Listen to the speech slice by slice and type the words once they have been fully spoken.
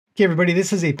Okay, everybody,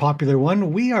 this is a popular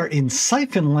one. We are in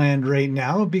Siphon Land right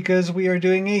now because we are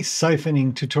doing a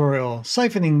siphoning tutorial.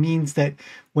 Siphoning means that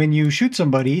when you shoot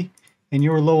somebody and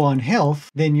you're low on health,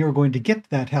 then you're going to get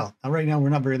that health. Now, right now, we're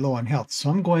not very low on health.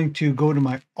 So I'm going to go to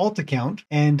my alt account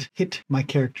and hit my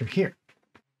character here.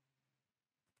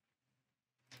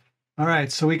 All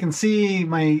right, so we can see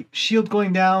my shield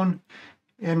going down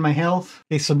and my health.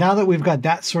 Okay, so now that we've got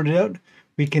that sorted out,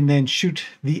 we can then shoot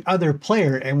the other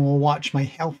player and we'll watch my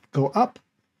health go up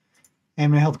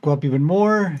and my health go up even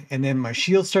more. And then my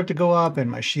shield start to go up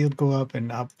and my shield go up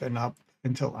and up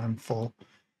until I'm full.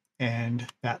 And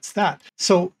that's that.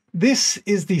 So this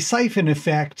is the siphon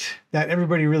effect that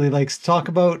everybody really likes to talk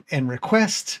about and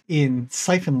request in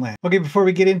Siphon Land. Okay, before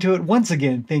we get into it, once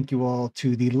again, thank you all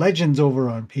to the legends over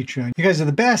on Patreon. You guys are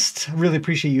the best. I really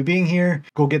appreciate you being here.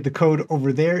 Go get the code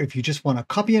over there if you just want to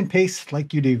copy and paste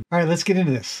like you do. All right, let's get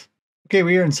into this. Okay,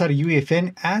 we are inside of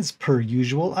UEFN as per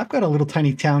usual. I've got a little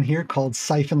tiny town here called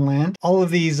Siphon Land. All of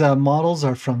these models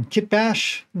are from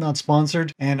Kitbash, not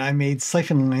sponsored, and I made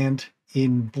Siphon Land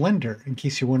in Blender, in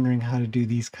case you're wondering how to do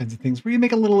these kinds of things, where you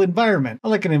make a little environment. I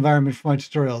like an environment for my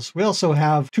tutorials. We also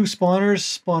have two spawners,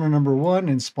 spawner number 1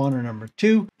 and spawner number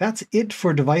 2. That's it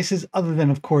for devices, other than,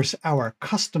 of course, our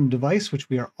custom device, which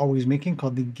we are always making,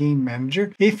 called the Game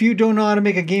Manager. If you don't know how to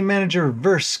make a Game Manager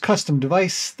versus custom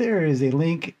device, there is a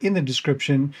link in the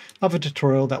description of a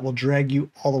tutorial that will drag you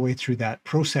all the way through that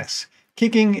process.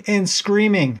 Kicking and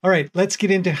screaming. All right, let's get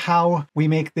into how we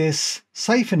make this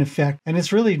siphon effect. And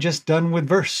it's really just done with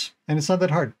Verse, and it's not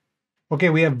that hard. Okay,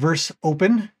 we have Verse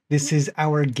open. This is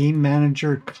our Game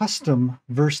Manager custom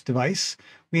Verse device.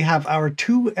 We have our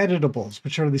two editables,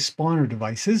 which are the spawner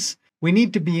devices. We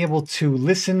need to be able to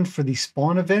listen for the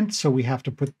spawn event, so we have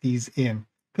to put these in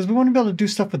because we want to be able to do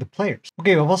stuff with the players.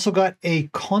 Okay, we've also got a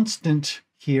constant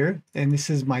here, and this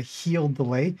is my heal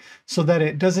delay, so that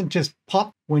it doesn't just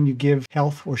pop when you give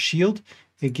health or shield.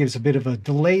 It gives a bit of a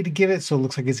delay to give it, so it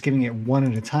looks like it's giving it one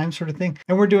at a time sort of thing.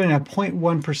 And we're doing a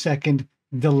 0.1 per second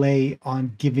delay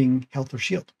on giving health or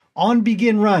shield. On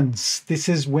begin runs, this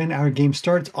is when our game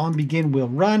starts. On begin will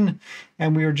run,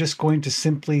 and we are just going to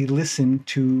simply listen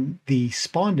to the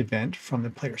spawned event from the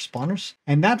player spawners,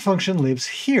 and that function lives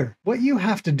here. What you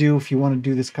have to do if you want to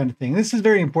do this kind of thing, this is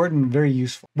very important and very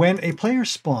useful. When a player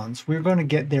spawns, we're going to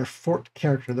get their fort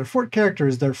character. Their fort character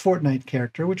is their Fortnite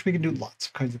character, which we can do lots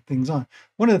of kinds of things on.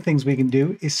 One of the things we can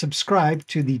do is subscribe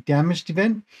to the damaged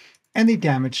event and the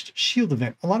damaged shield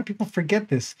event. A lot of people forget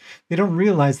this. They don't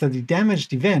realize that the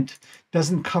damaged event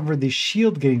doesn't cover the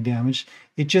shield getting damaged.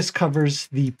 It just covers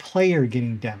the player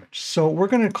getting damaged. So we're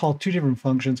going to call two different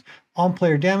functions, on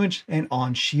player damage and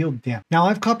on shield damage. Now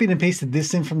I've copied and pasted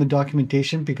this in from the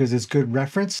documentation because it's good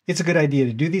reference. It's a good idea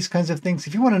to do these kinds of things.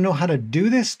 If you want to know how to do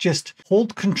this, just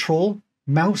hold Control,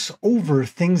 mouse over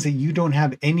things that you don't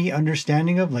have any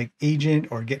understanding of, like agent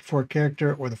or get fort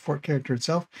character or the fort character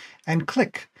itself, and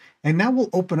click. And that will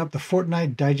open up the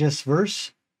Fortnite Digest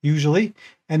Verse, usually,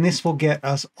 and this will get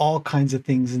us all kinds of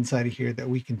things inside of here that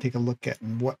we can take a look at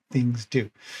and what things do.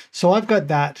 So I've got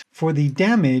that for the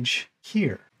damage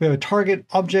here. We have a target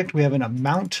object, we have an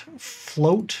amount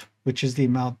float, which is the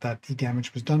amount that the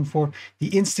damage was done for,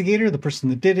 the instigator, the person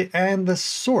that did it, and the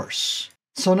source.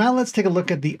 So now let's take a look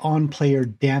at the on-player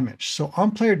damage. So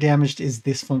on-player damaged is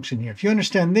this function here. If you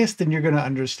understand this, then you're going to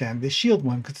understand the shield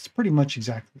one because it's pretty much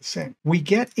exactly the same. We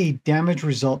get a damage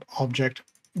result object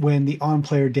when the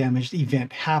on-player damaged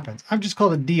event happens. I've just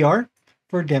called it DR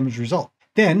for damage result.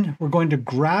 Then we're going to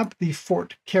grab the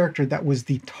fort character that was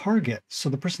the target, so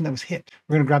the person that was hit.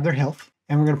 We're going to grab their health,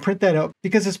 and we're going to print that out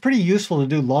because it's pretty useful to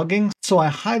do logging. So I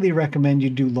highly recommend you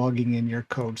do logging in your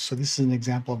code. So this is an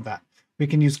example of that. We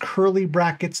can use curly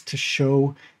brackets to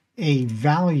show a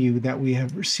value that we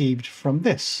have received from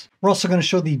this. We're also going to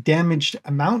show the damaged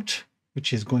amount,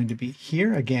 which is going to be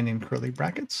here, again in curly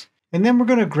brackets. And then we're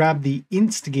going to grab the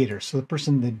instigator, so the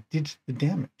person that did the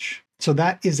damage. So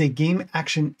that is a game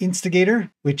action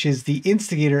instigator, which is the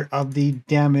instigator of the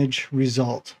damage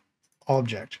result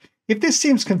object. If this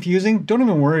seems confusing, don't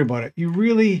even worry about it. You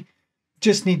really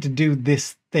just need to do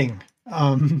this thing.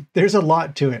 There's a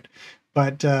lot to it.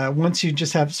 But once you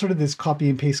just have sort of this copy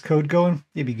and paste code going,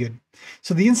 it'd be good.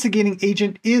 So the instigating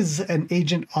agent is an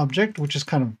agent object, which is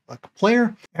kind of like a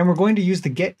player. And we're going to use the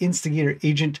get instigator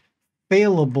agent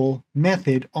failable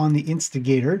method on the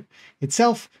instigator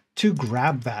itself to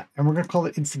grab that. And we're going to call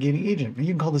it instigating agent. And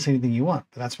you can call this anything you want,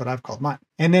 but that's what I've called mine.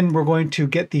 And then we're going to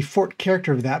get the fort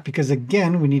character of that because,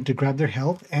 again, we need to grab their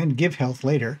health and give health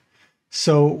later.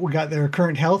 So we got their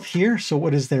current health here. So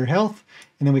what is their health?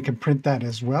 And then we can print that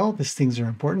as well. These things are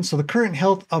important. So the current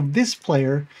health of this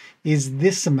player is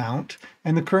this amount,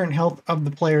 and the current health of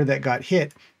the player that got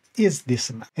hit is this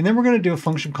amount. And then we're going to do a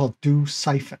function called do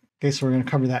siphon. Okay, so we're going to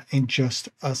cover that in just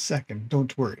a second.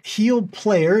 Don't worry. Heal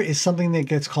player is something that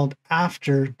gets called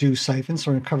after do siphon.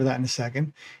 So we're going to cover that in a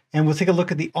second. And we'll take a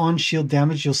look at the on shield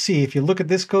damage. You'll see if you look at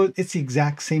this code, it's the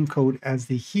exact same code as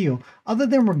the heal, other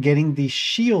than we're getting the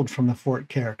shield from the fort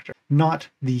character, not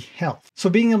the health. So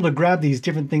being able to grab these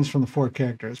different things from the fort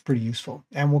character is pretty useful.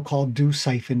 And we'll call do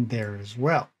siphon there as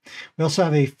well. We also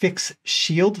have a fix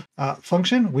shield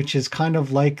function, which is kind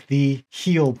of like the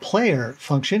heal player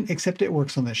function, except it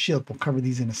works on the shield. We'll cover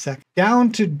these in a second.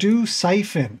 Down to do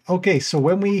siphon. Okay, so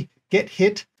when we get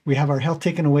hit, we have our health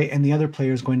taken away and the other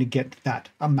player is going to get that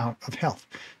amount of health.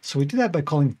 So we do that by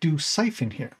calling do siphon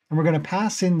here. And we're going to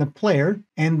pass in the player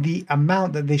and the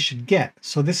amount that they should get.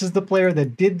 So this is the player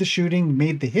that did the shooting,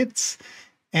 made the hits,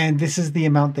 and this is the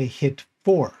amount they hit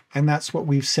for. And that's what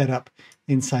we've set up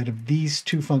inside of these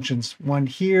two functions, one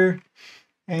here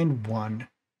and one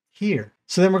here.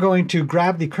 So then we're going to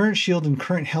grab the current shield and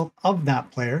current health of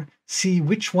that player, see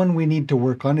which one we need to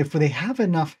work on. If they have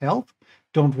enough health,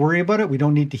 don't worry about it. We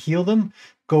don't need to heal them.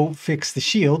 Go fix the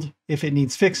shield if it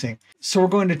needs fixing. So we're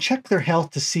going to check their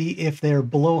health to see if they're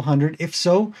below 100. If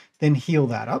so, then heal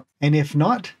that up. And if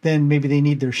not, then maybe they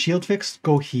need their shield fixed.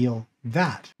 Go heal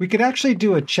that. We could actually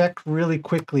do a check really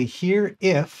quickly here.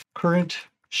 If current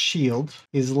shield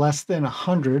is less than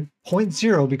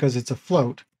 100.0 because it's a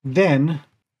float, then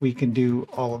we can do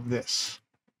all of this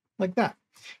like that.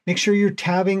 Make sure your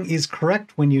tabbing is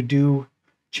correct when you do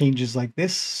changes like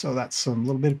this. So that's a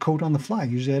little bit of code on the fly.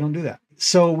 Usually I don't do that.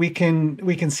 So we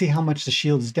can see how much the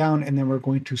shield is down, and then we're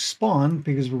going to spawn,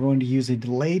 because we're going to use a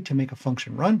delay to make a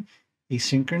function run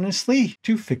asynchronously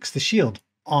to fix the shield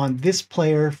on this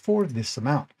player for this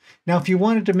amount. Now, if you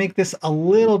wanted to make this a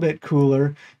little bit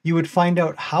cooler, you would find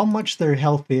out how much their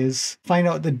health is, find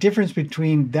out the difference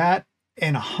between that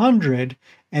and 100,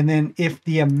 and then if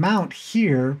the amount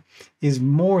here is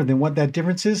more than what that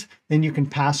difference is, then you can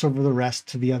pass over the rest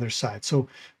to the other side. So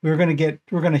we're going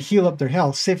to heal up their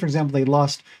health. Say, for example, they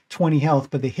lost 20 health,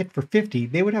 but they hit for 50,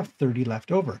 they would have 30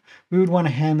 left over. We would want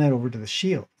to hand that over to the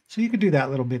shield. So you could do that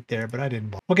little bit there, but I didn't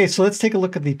bother. Okay, so let's take a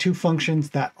look at the two functions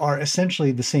that are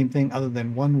essentially the same thing, other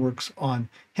than one works on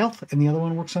health and the other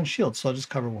one works on shield. So I'll just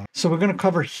cover one. So we're going to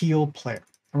cover heal player.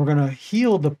 And we're going to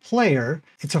heal the player.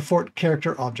 It's a fort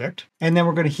character object. And then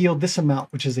we're going to heal this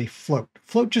amount, which is a float.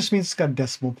 Float just means it's got a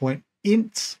decimal point.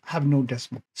 Ints have no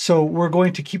decimal. So we're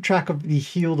going to keep track of the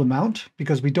healed amount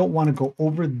because we don't want to go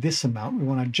over this amount. We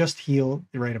want to just heal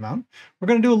the right amount. We're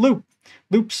going to do a loop.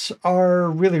 Loops are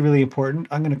really, really important.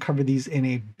 I'm going to cover these in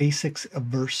a basics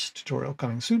verse tutorial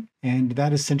coming soon. And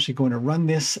that is essentially going to run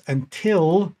this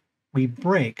until we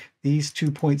break these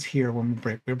 2 points here. When we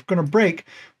break, we're going to break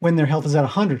when their health is at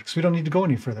 100 because we don't need to go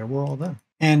any further. We're all done.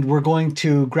 And we're going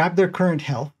to grab their current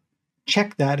health,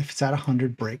 check that if it's at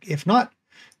 100, break. If not,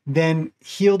 then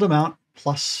healed amount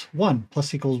plus 1,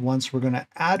 plus equals 1. So we're going to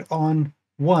add on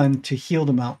 1 to healed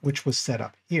amount, which was set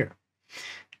up here.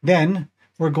 Then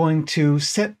we're going to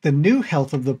set the new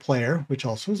health of the player, which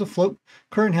also is a float,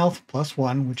 current health plus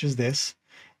 1, which is this.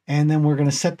 And then we're going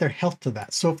to set their health to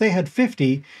that. So if they had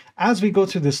 50, as we go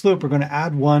through this loop, we're going to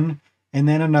add 1 and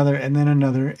then another and then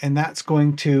another, and that's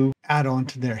going to add on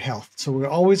to their health. So we're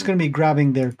always going to be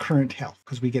grabbing their current health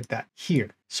because we get that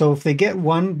here. So if they get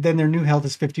 1, then their new health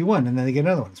is 51, and then they get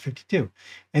another one, it's 52.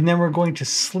 And then we're going to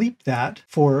sleep that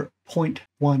for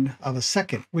 0.1 of a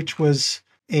second, which was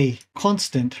a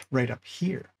constant right up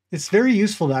here. It's very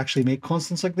useful to actually make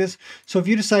constants like this. So if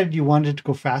you decided you wanted to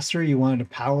go faster, you wanted a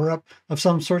power up of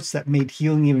some sorts that made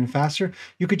healing even faster,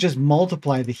 you could just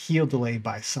multiply the heal delay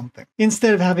by something.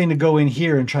 Instead of having to go in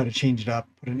here and try to change it up,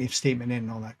 put an if statement in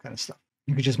and all that kind of stuff.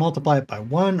 You could just multiply it by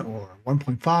 1 or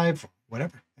 1.5 or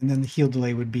whatever. And then the heal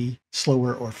delay would be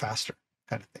slower or faster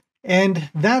kind of thing. And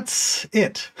that's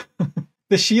it.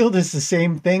 The shield is the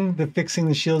same thing. The fixing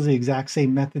the shield is the exact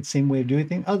same method, same way of doing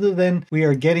things, other than we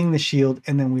are getting the shield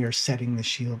and then we are setting the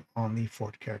shield on the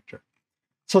fort character.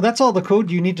 So that's all the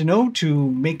code you need to know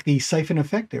to make the siphon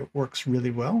effect. It works really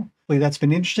well. Hopefully that's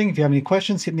been interesting. If you have any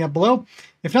questions, hit me up below.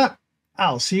 If not,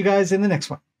 I'll see you guys in the next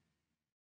one.